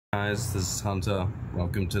Guys, this is Hunter.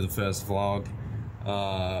 Welcome to the first vlog.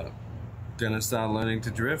 Gonna start learning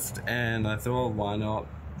to drift, and I thought, why not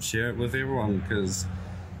share it with everyone? Because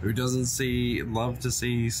who doesn't love to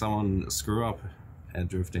see someone screw up at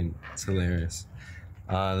drifting? It's hilarious.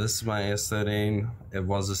 This is my S13. It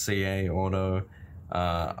was a CA auto.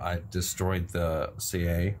 I destroyed the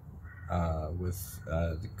CA with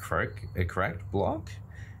a cracked block.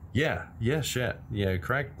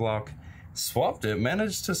 Cracked block. Swapped it,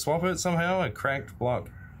 managed to swap it somehow, a cracked block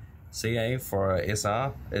CA for a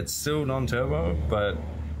SR. It's still non-turbo, but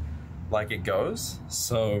like it goes,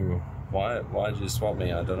 so why'd you swap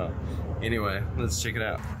me? I don't know. Anyway, let's check it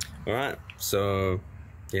out. Alright, so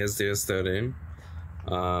here's the S13.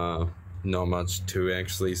 Not much to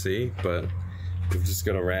actually see, but we've just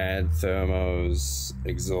got a rad, thermos,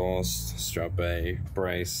 exhaust, strut bay,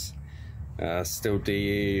 brace, still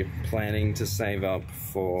DE, planning to save up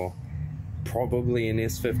for probably an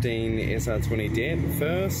S15 SR20 dent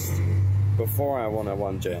first before I want a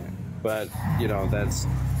 1J, but you know, that's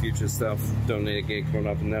future stuff. Don't need to get caught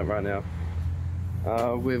up in that right now.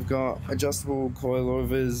 We've got adjustable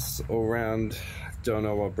coilovers all around. Don't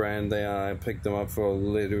know what brand they are. I picked them up for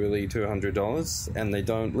literally $200 and they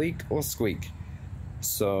don't leak or squeak,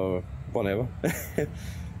 so whatever.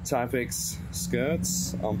 Type-X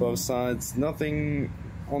skirts on both sides, nothing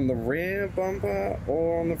on the rear bumper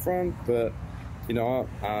or on the front, but you know,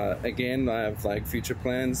 again, I have like future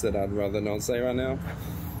plans that I'd rather not say right now.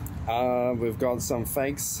 We've got some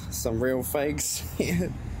fakes, some real fakes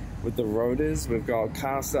here with the rotors. We've got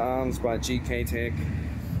caster arms by GK Tech.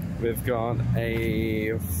 We've got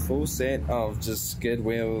a full set of just skid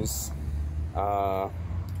wheels,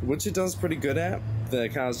 which it does pretty good at. The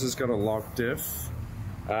car's just got a lock diff.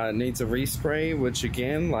 It needs a respray, which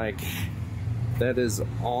again, like, that is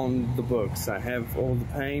on the books. I have all the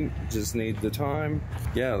paint, just need the time.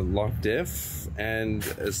 Yeah, lock diff and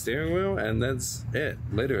a steering wheel, and that's it,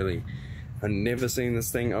 literally. I've never seen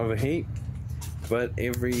this thing overheat, but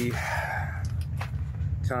every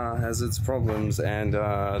car has its problems, and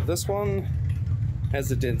this one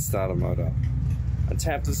has a dead starter motor. I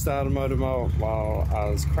tapped the starter motor while I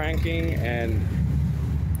was cranking, and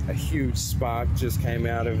a huge spark just came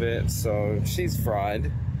out of it, so she's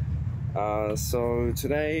fried. So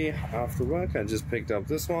today after work I just picked up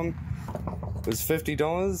this one. It was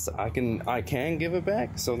 $50. I can give it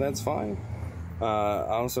back, so that's fine. I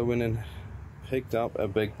also went and picked up a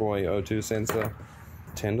big boy O2 sensor,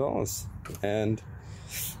 $10, and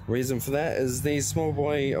reason for that is these small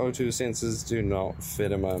boy O2 sensors do not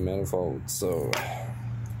fit in my manifold, so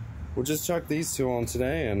we'll just chuck these two on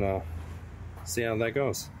today and see how that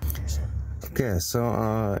goes. Okay,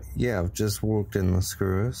 so yeah, I've just walked in the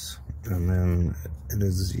screws, and then it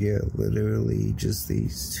is, yeah, literally just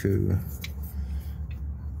these two.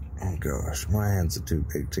 Oh gosh, my hands are too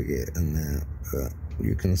big to get in there, but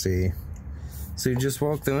you can see. So you just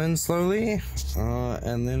walk them in slowly,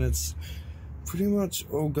 and then it's pretty much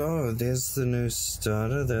all go. There's the new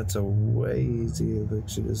starter. That's a way easier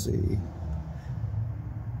picture to see.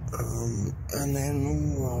 And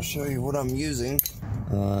then I'll show you what I'm using.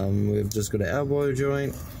 We've just got an elbow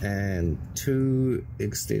joint and two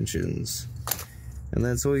extensions, and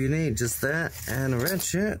that's all you need. Just that and a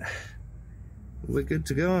ratchet. We're good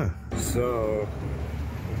to go. So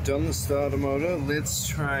we've done the starter motor. Let's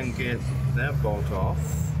try and get that bolt off.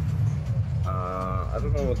 I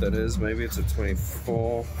don't know what that is. Maybe it's a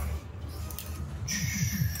 24.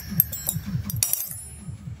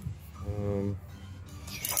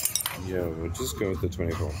 Yeah, we'll just go with the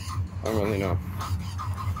 24. I don't really know.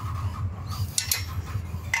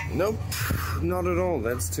 Nope, not at all.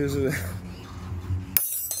 That's too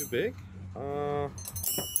big. You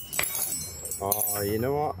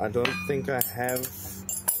know what? I don't think I have.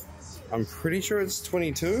 I'm pretty sure it's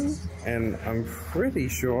 22, and I'm pretty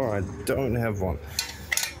sure I don't have one.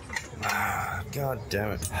 God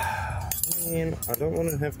damn it. Man, I don't want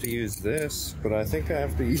to have to use this, but I think I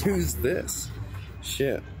have to use this.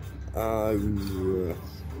 Shit.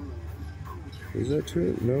 Is that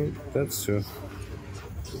two? No, that's two.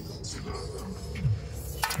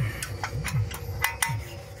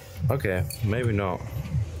 Okay, maybe not.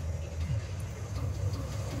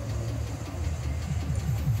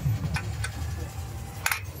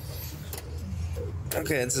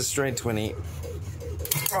 Okay, it's a straight 20.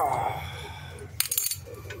 Oh.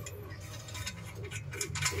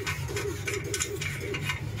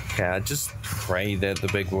 Okay, I just pray that the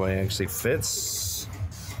big boy actually fits.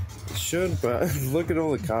 It should, but look at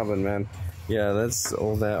all the carbon, man. Yeah, that's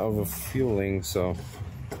all that over fueling, so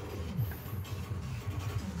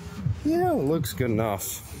yeah, looks good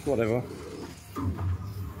enough. Whatever.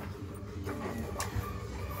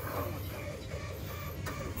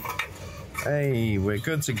 Hey, we're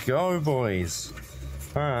good to go, boys.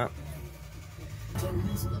 Alright.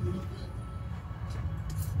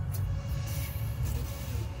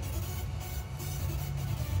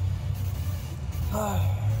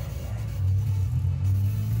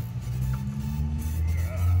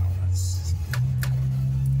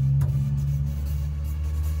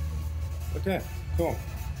 Okay, cool.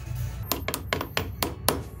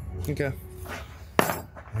 Okay.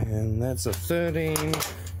 And that's a 13.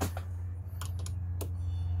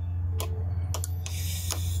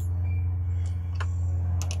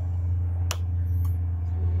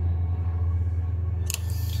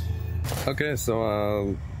 Okay,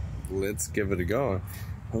 so let's give it a go.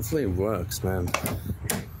 Hopefully it works, man.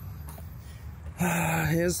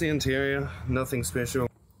 Here's the interior, nothing special.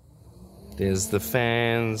 There's the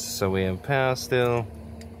fans, so we have power still.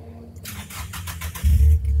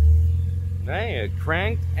 Hey, it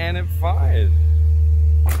cranked and it fired.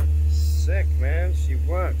 Sick, man, she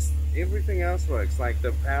works. Everything else works, like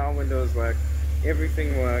the power windows work,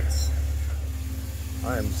 everything works.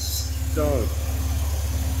 I am stoked.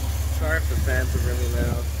 Sorry if the fans are really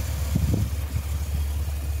loud.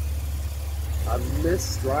 I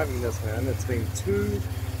miss driving this, man. It's been 2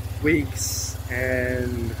 weeks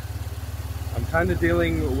and I'm kind of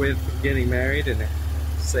dealing with getting married and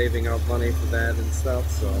saving up money for that and stuff,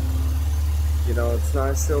 so you know, it's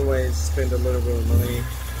nice to always spend a little bit of money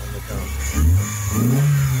on the car.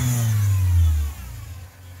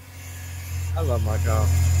 I love my car.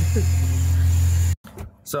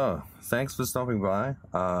 So, thanks for stopping by.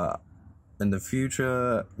 In the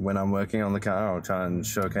future, when I'm working on the car, I'll try and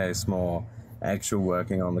showcase more actual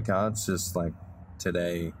working on the car. It's just like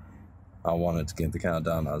today, I wanted to get the car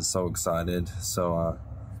done. I was so excited. So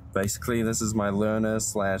basically, this is my learner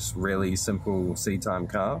 / really simple seat-time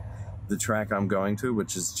car. The track I'm going to,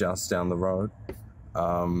 which is just down the road,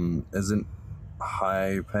 isn't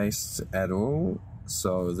high-paced at all.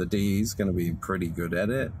 So the D is going to be pretty good at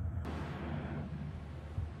it.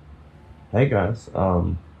 Hey guys,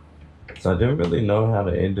 so I didn't really know how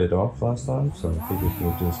to end it off last time, so I figured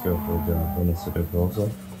we'd just go for a drive on Assetto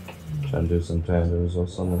Corsa. Try and do some tandos or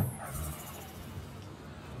something.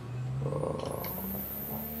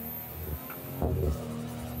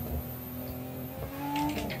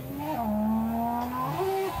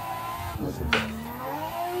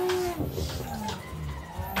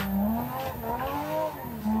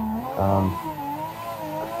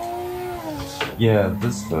 Yeah,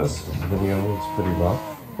 this first video was pretty rough.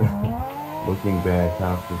 Looking back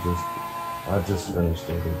after I just finished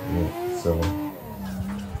editing it, so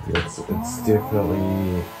it's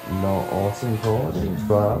definitely not awesome quality,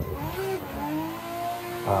 but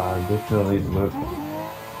definitely look to,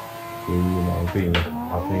 you know, be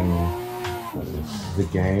upping the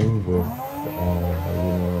game with you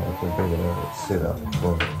know, like a better setup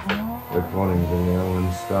for recording video and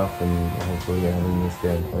stuff, and hopefully having this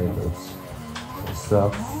gameplay that's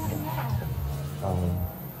stuff.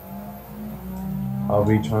 I'll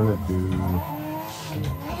be trying to do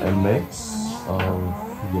a mix of,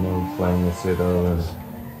 you know, playing Assetto and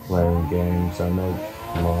playing games. I make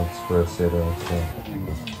mods for Assetto, so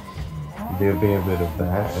there'll be a bit of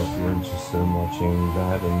that if you're interested in watching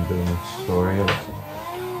that and doing tutorials,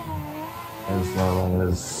 as well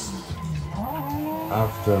as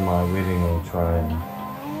after my wedding I'll try and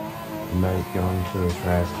make onto a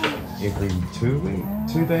track every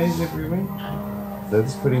 2 days every week.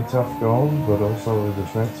 That's pretty tough going, but also the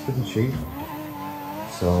track's pretty cheap,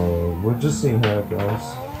 so we'll just see how it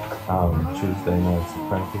goes. Tuesday nights are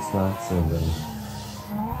practice nights, and then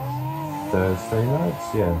Thursday nights,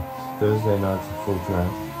 Thursday nights are full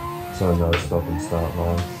track, so no stop and start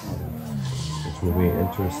line, which will be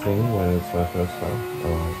interesting when it's my first time.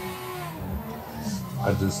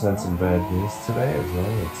 I just had some bad news today as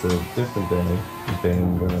well. It's a different day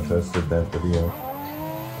than when I first did that video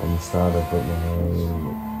and started, but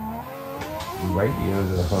my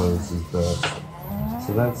radiator hose is burst.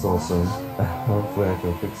 So that's awesome. Hopefully I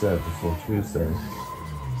can fix that before Tuesday.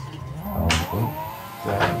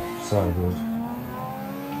 Sorry dude.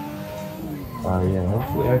 Yeah,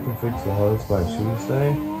 hopefully I can fix the hose by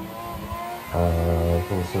Tuesday.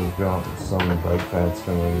 I've also got some brake pads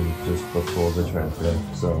coming just before the track day,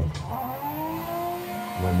 so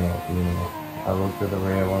when you know, I looked at the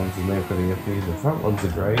rear ones and they're pretty iffy. The front ones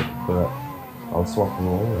are great, but I'll swap them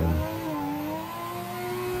all and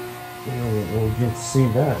you know, we'll get to see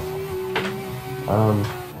that.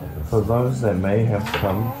 For those that may have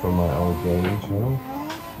come from my old gaming channel,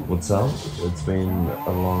 what's up? It's been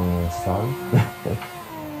a long ass time.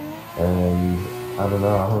 And I don't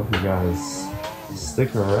know, I hope you guys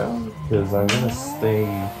stick around, because I'm gonna stay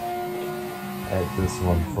at this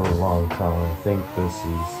one for a long time. I think this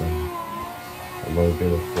is a little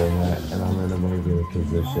bit of format, and I'm in a maybe a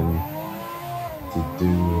position to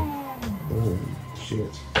do. Oh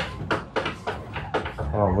shit!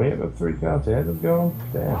 Oh, we have a 3 count ahead of go.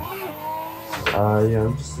 Damn. Yeah,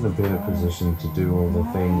 I'm just in a better position to do all the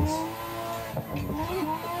things.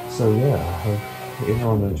 So yeah, I hope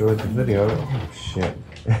everyone enjoyed the video. Oh shit.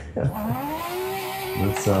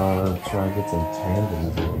 Let's try and get some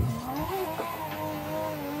tandems in.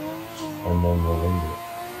 And then we'll end it.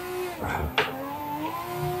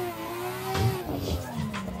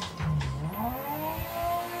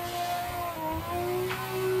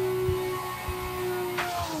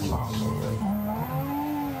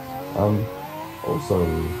 Also, a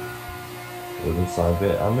little side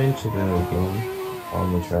bit, I mentioned it again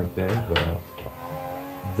on the track day, but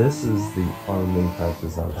this is the only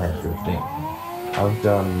practice I've had drifting. I've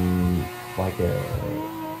done like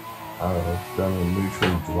I've done a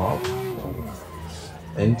neutral drop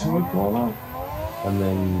into a corner, and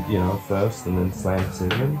then, you know, first, and then slam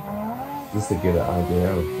second, just to get an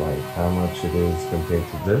idea of like how much it is compared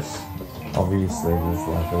to this. Obviously, there's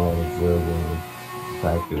like a lot of real world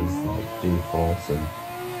factors like G-force and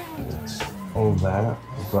all that,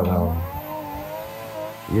 but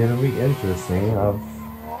yeah, it'll be interesting. I've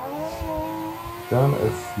done a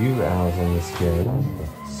few hours on this game,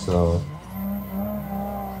 so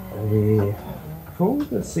it'll be cool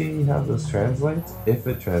to see how this translates, if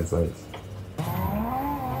it translates.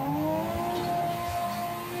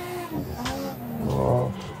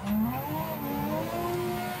 Oh.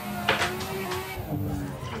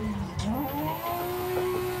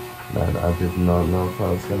 Man, I did not know if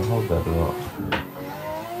I was going to hold that or not.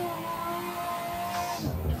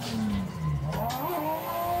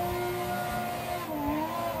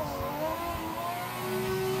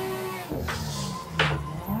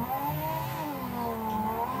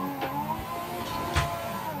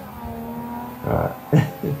 Alright.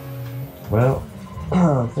 Well,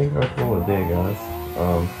 I think I'll call it there, guys.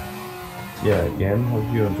 Yeah, again,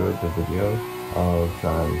 hope you enjoyed the video.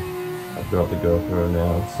 I've got the GoPro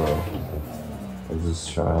now, so I'll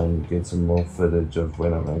just try and get some more footage of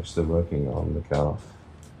when I'm actually working on the car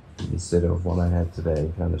instead of what I had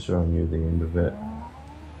today, kind of showing you the end of it.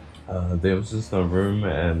 There was just no room,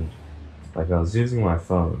 and like I was using my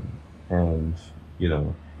phone, and you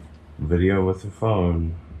know, video with the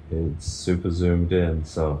phone, it's super zoomed in,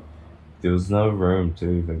 so there was no room to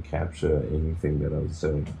even capture anything that I was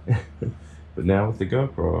doing. But now with the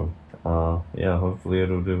GoPro, yeah, hopefully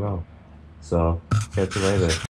it'll do well. So, catch you later.